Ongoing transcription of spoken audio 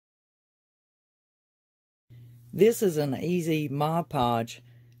This is an easy Mod Podge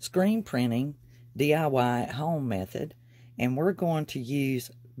screen printing DIY at home method, and we're going to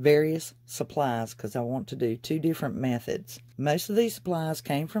use various supplies because I want to do two different methods. Most of these supplies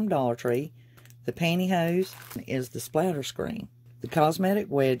came from Dollar Tree. The Pantyhose is the splatter screen, the cosmetic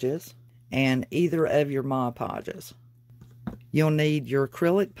wedges, and either of your Mod Podges. You'll need your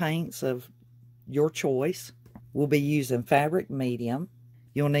acrylic paints of your choice. We'll be using Fabric Medium.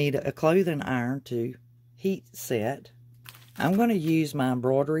 You'll need a clothing iron to heat set. I'm going to use my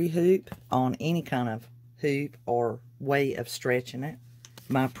embroidery hoop on any kind of hoop or way of stretching it.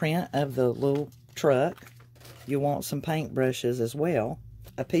 My print of the little truck. You'll want some paint brushes as well.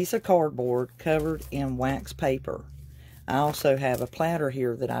 A piece of cardboard covered in wax paper. I also have a platter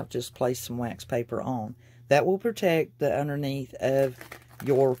here that I've just placed some wax paper on. That will protect the underneath of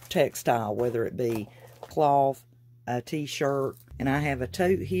your textile, whether it be cloth, a t-shirt, and I have a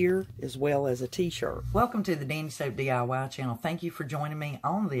tote here as well as a t-shirt. Welcome to the Dandy Soap DIY channel. Thank you for joining me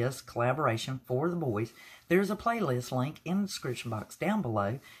on this collaboration for the boys. There's a playlist link in the description box down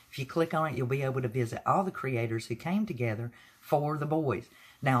below. If you click on it, you'll be able to visit all the creators who came together for the boys.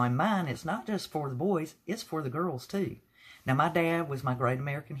 Now in mine, it's not just for the boys, it's for the girls too. Now my dad was my great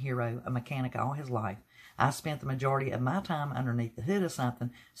American hero, a mechanic all his life. I spent the majority of my time underneath the hood of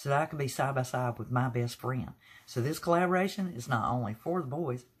something so that I could be side by side with my best friend. So this collaboration is not only for the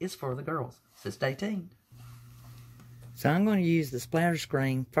boys, it's for the girls. So stay tuned. So I'm going to use the splatter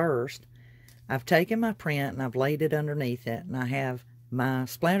screen first. I've taken my print and I've laid it underneath it, and I have my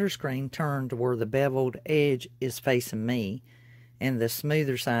splatter screen turned to where the beveled edge is facing me and the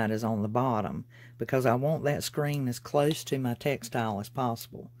smoother side is on the bottom, because I want that screen as close to my textile as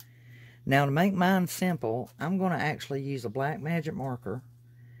possible. Now to make mine simple, I'm going to actually use a black magic marker,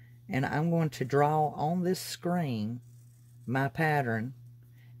 and I'm going to draw on this screen my pattern,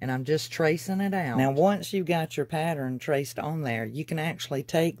 and I'm just tracing it out. Now once you've got your pattern traced on there, you can actually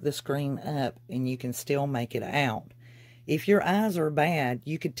take the screen up and you can still make it out. If your eyes are bad,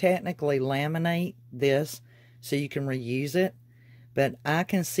 you could technically laminate this so you can reuse it, but I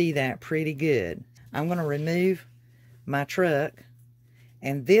can see that pretty good. I'm going to remove my truck.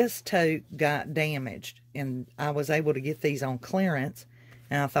 And this tote got damaged, and I was able to get these on clearance,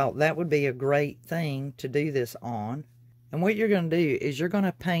 and I thought that would be a great thing to do this on. And what you're going to do is you're going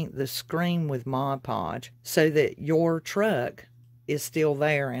to paint the screen with Mod Podge so that your truck is still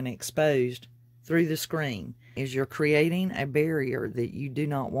there and exposed through the screen. Is you're creating a barrier that you do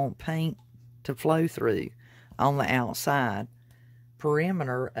not want paint to flow through on the outside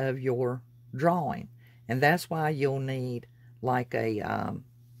perimeter of your drawing. And that's why you'll need like a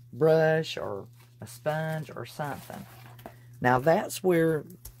brush or a sponge or something. Now that's where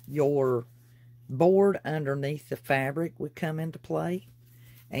your board underneath the fabric would come into play.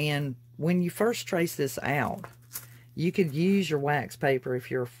 And when you first trace this out, you could use your wax paper if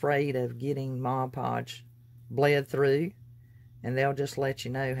you're afraid of getting Mod Podge bled through, and they'll just let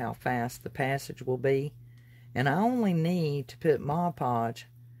you know how fast the passage will be. And I only need to put Mod Podge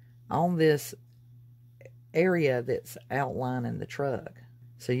on this area that's outlining the truck.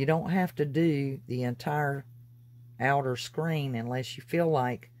 So you don't have to do the entire outer screen unless you feel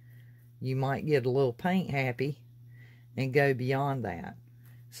like you might get a little paint happy and go beyond that.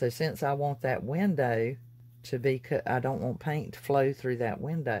 So since I want that window to be cut, I don't want paint to flow through that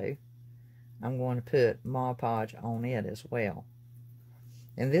window, I'm going to put Mod Podge on it as well.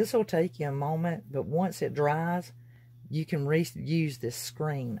 And this will take you a moment, but once it dries, you can reuse this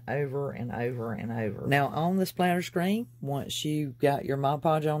screen over and over and over. Now on the splatter screen, once you've got your Mod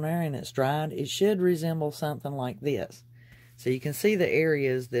Podge on there and it's dried, it should resemble something like this. So you can see the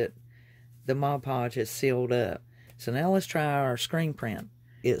areas that the Mod Podge has sealed up. So now let's try our screen print.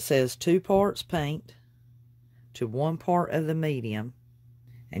 It says 2 parts paint to 1 part of the medium.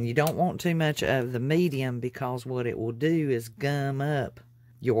 And you don't want too much of the medium, because what it will do is gum up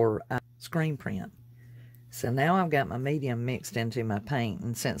your screen print. So now I've got my medium mixed into my paint,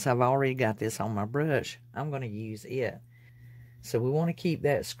 and since I've already got this on my brush, I'm going to use it. So we want to keep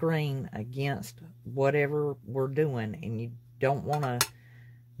that screen against whatever we're doing, and you don't want to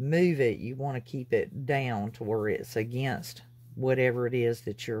move it. You want to keep it down to where it's against whatever it is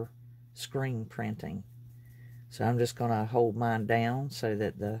that you're screen printing. So I'm just going to hold mine down so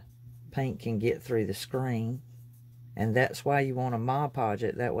that the paint can get through the screen. And that's why you want to Mod Podge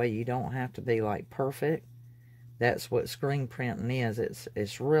it. That way you don't have to be like perfect. That's what screen printing is.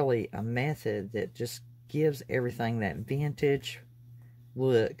 It's really a method that just gives everything that vintage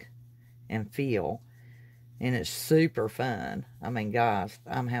look and feel. And it's super fun. I mean, guys,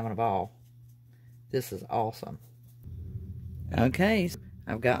 I'm having a ball. This is awesome. Okay,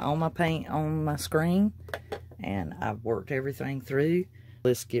 I've got all my paint on my screen, And I've worked everything through.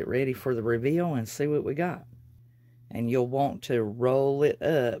 Let's get ready for the reveal and see what we got. And you'll want to roll it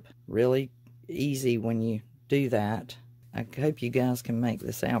up really easy when you do that. I hope you guys can make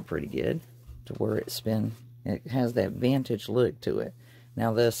this out pretty good to where it has that vintage look to it.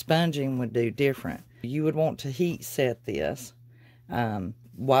 Now the sponging would do different. You would want to heat set this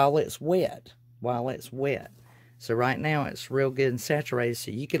while it's wet. So right now it's real good and saturated,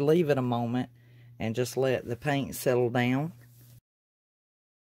 so you could leave it a moment and just let the paint settle down.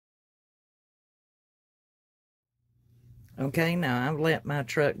 Okay, now I've let my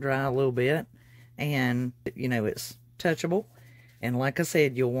truck dry a little bit, and you know it's touchable. And like I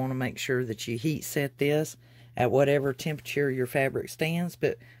said, you'll want to make sure that you heat set this at whatever temperature your fabric stands,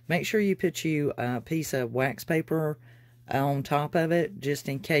 but make sure you put you a piece of wax paper on top of it, just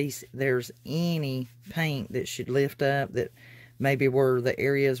in case there's any paint that should lift up, that maybe where the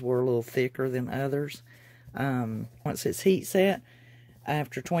areas were a little thicker than others. Once it's heat set,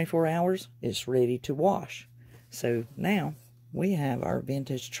 after 24 hours, it's ready to wash. So now we have our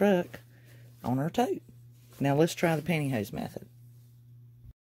vintage truck on our tote. Now let's try the pantyhose method.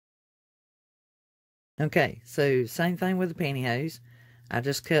 Okay, so same thing with the pantyhose. I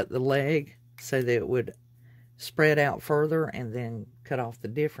just cut the leg so that it would spread out further and then cut off the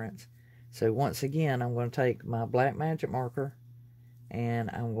difference. So once again, I'm going to take my black magic marker and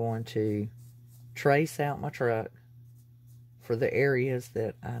I'm going to trace out my truck for the areas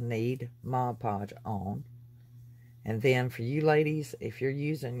that I need Mod Podge on. And then for you ladies, if you're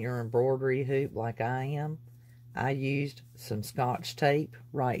using your embroidery hoop like I am, I used some Scotch tape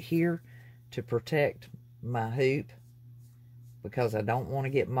right here to protect my hoop because I don't want to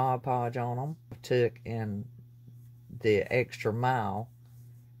get Mod Podge on them. I took in the extra mile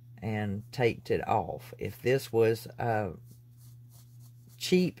and taped it off. If this was a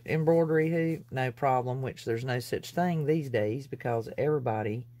cheap embroidery hoop, no problem, which there's no such thing these days because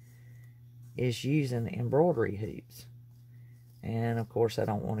everybody is using embroidery hoops. And of course I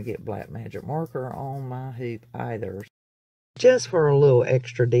don't want to get black magic marker on my hoop either. Just for a little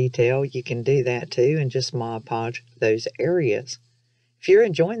extra detail, you can do that too and just Mod Podge those areas. If you're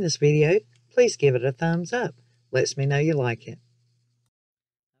enjoying this video, please give it a thumbs up. Lets me know you like it.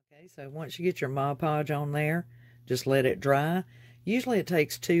 Okay, so once you get your Mod Podge on there, just let it dry. Usually it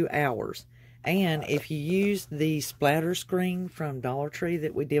takes 2 hours. And if you use the splatter screen from Dollar Tree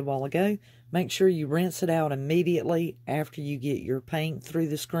that we did a while ago, make sure you rinse it out immediately after you get your paint through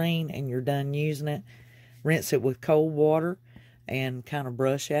the screen and you're done using it. Rinse it with cold water and kind of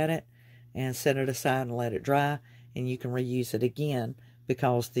brush at it and set it aside and let it dry, and you can reuse it again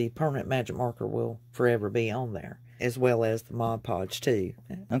because the permanent magic marker will forever be on there, as well as the Mod Podge too.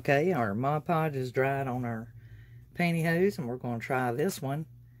 Okay, our Mod Podge is dried on our pantyhose, and we're going to try this one.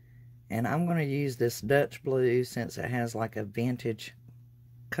 And I'm going to use this Dutch blue since it has like a vintage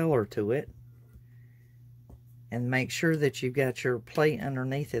color to it. And make sure that you've got your plate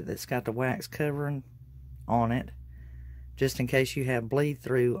underneath it that's got the wax covering on it, just in case you have bleed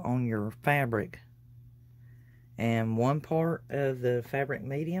through on your fabric. And 1 part of the fabric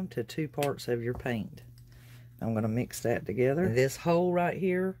medium to 2 parts of your paint. I'm going to mix that together. And this hole right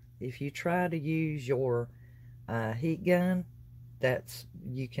here, if you try to use your heat gun,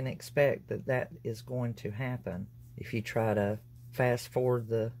 you can expect that is going to happen if you try to fast forward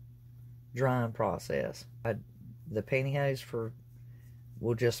the drying process. The pantyhose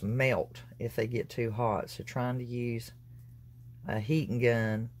will just melt if they get too hot, so trying to use a heating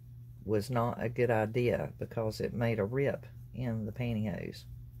gun was not a good idea because it made a rip in the pantyhose.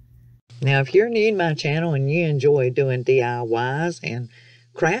 Now if you're new to my channel and you enjoy doing DIYs and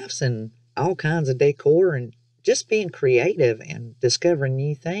crafts and all kinds of decor and just being creative and discovering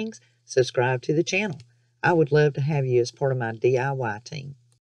new things, subscribe to the channel. I would love to have you as part of my DIY team.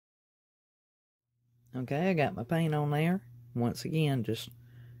 Okay, I got my paint on there. Once again, just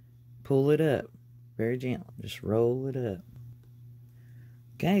pull it up very gently. Just roll it up.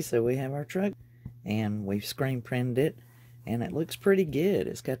 Okay, so we have our truck, and we've screen printed it, and it looks pretty good.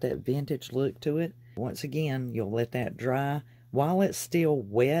 It's got that vintage look to it. Once again, you'll let that dry. While it's still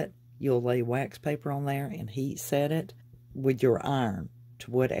wet, you'll lay wax paper on there and heat set it with your iron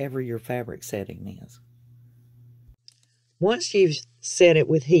to whatever your fabric setting is. Once you've set it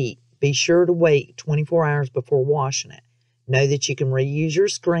with heat, be sure to wait 24 hours before washing it. Know that you can reuse your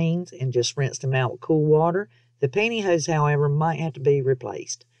screens and just rinse them out with cool water. The pantyhose, however, might have to be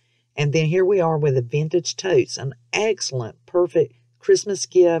replaced. And then here we are with the vintage totes, an excellent, perfect Christmas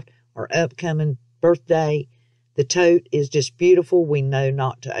gift or upcoming birthday. The tote is just beautiful. We know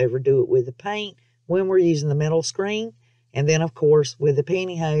not to overdo it with the paint when we're using the metal screen. And then, of course, with the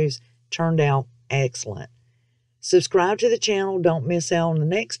pantyhose, turned out excellent. Subscribe to the channel. Don't miss out on the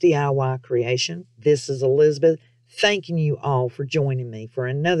next DIY creation. This is Elizabeth, thanking you all for joining me for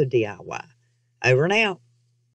another DIY. Over and out.